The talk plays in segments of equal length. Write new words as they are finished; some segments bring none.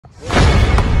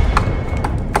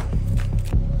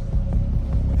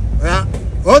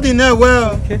Hold the nail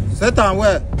well. Okay. Set on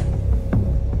well.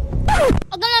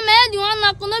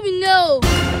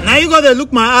 Now you gotta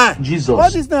look my eye. Jesus.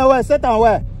 Hold this nail well. Set on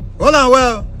well. Hold on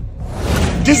well.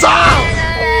 Jesus!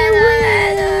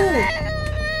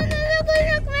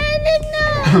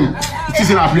 It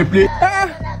is in a play.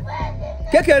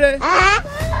 Kekere.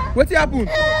 What happened?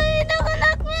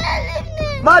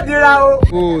 Madira.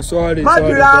 Oh, sorry.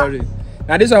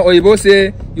 Now this one Oyibo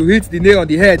say you hit the nail on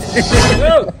the head.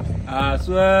 I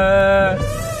swear.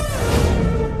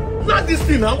 Not this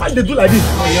thing now. Why they do like this?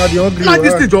 Oh, you're the hungry. Not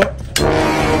this thing, Joe.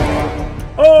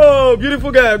 Oh,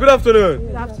 beautiful girl. Good afternoon.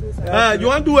 Good afternoon, You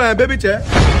want to do a baby chair?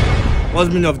 What's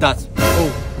the meaning of that?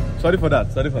 Oh, sorry for that.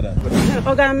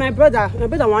 Okay, my brother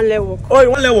won't let walk. Oh, you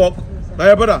want to walk? Now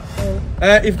your brother.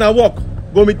 If not walk,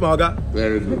 go meet my oga.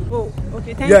 Very good. Oh,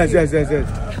 okay, thank Yes.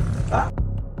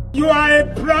 You are a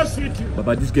prostitute.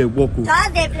 Baba, this girl walk.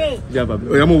 Don't they play? Yeah, Baba.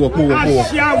 Oh, you walk. Okay,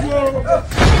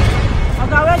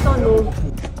 wait on no.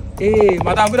 Hey,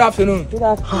 madam, good afternoon. Good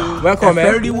afternoon. Welcome, man.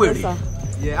 Very weary.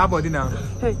 Yeah, how about it now?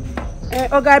 Hey,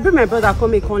 okay, I bring my brother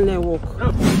come make on let walk.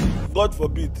 God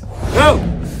forbid. No!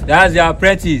 That's your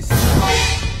apprentice.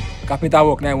 Carpenter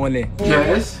work now one leg.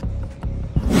 Yes.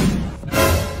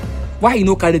 Why you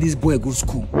no carry this boy go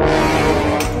school?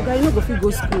 Okay, you no go fit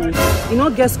go school. You no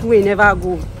get school, you never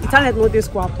go. The talent no dey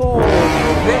school at all.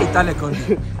 Where Italian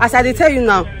country? As I dey tell you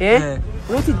now,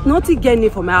 nothing get me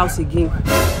for my house again.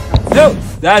 No,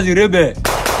 that's the rebel.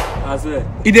 I swear.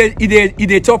 He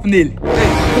dey chop nail.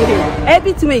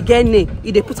 Everything we get name,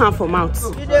 he dey put am for mouth.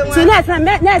 So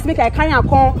next make I carry am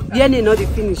come, the name no dey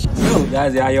finish. No,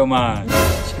 that's the iron man.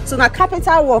 So na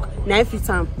carpenter work, na fit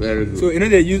am. Very good. So you know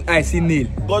they use IC nail.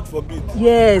 God forbid.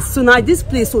 Yes, so now this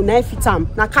place, so na fit am.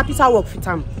 Na carpenter work fit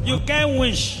am. You can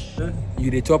wish.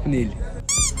 You dey chop nail.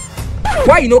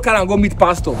 Why you no carry am go meet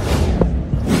pastor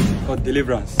for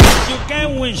deliverance? You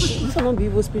can wish. This one no be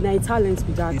evil spirit, na talent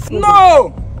be that.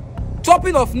 No!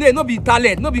 Chopping of nail no be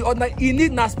talent, no be ordinary. He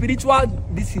need na spiritual.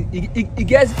 This he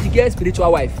gets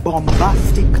spiritual wife.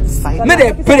 Bombastic silence. Make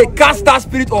they pray the cast that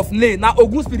spirit of nail. Na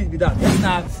Ogun spirit be that.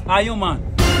 Yes, now, Iron Man.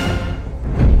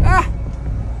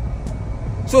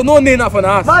 So no nail na for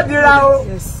na house. Madira.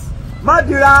 Yes.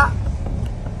 Madira.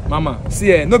 Mama,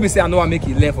 see no be say I know I make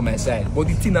it learn for my side, but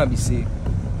the thing I be say,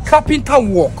 carpenter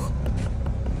work.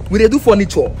 We dey do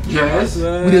furniture. Yes.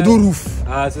 We dey do roof.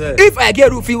 If I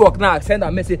get roofing work now, send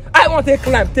a message. I want to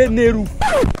climb, take nail roof.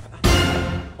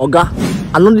 Oga,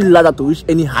 I don't need ladder to reach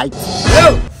any height.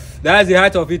 No, that's the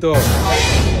height of it all.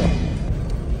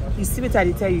 You see what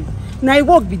I tell you. Now I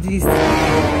work with this.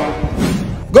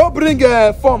 Go bring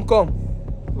a form, come.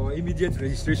 For immediate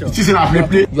registration. It is in a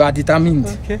play. You are determined.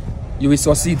 Okay. You will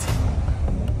succeed.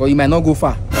 But you might not go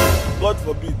far. God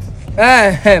forbid.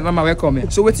 Hey, Mama, welcome.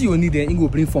 So what you need then? You go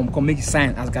bring form, come make it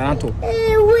sign as guarantor.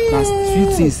 That's few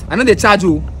things. I know they charge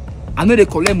you. I know they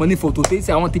collect money for to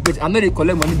say I want to pay. I know they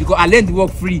collect money because I learned the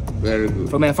work free. Very good.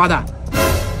 From my father.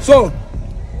 So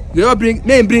you all bring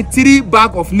 3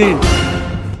 bags of nail.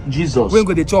 Jesus. When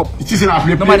go they chop. It is in a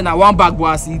play. Normally na 1 bag,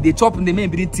 but see they chop and they may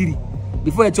bring 3.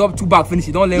 Before they chop 2 bags finish,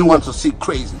 you don't learn. You want to see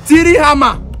crazy? 3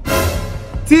 hammer,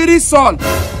 3 saw,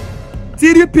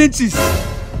 3 pinches,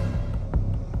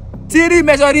 3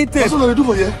 measuring tape. That's what they do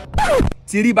for you.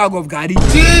 3 bag of gari.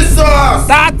 Jesus!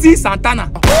 30 Santana.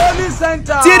 Holy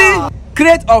Center! 3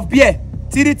 crate of beer.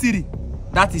 3.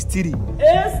 That is 3.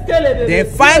 Then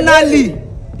finally,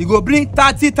 you go bring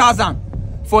 30,000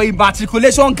 for a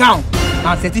matriculation gown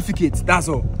and certificate. That's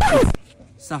all.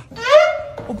 Sir,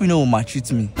 hope you know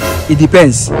maltreat me. It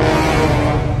depends.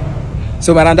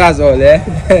 So, madam, that's all,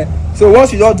 eh? So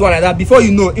once you don't do it like that, before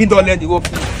you know, you don't learn the work.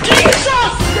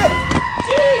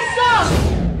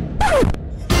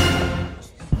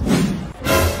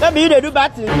 Maybe you do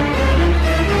bad thing.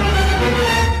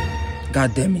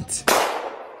 God damn it.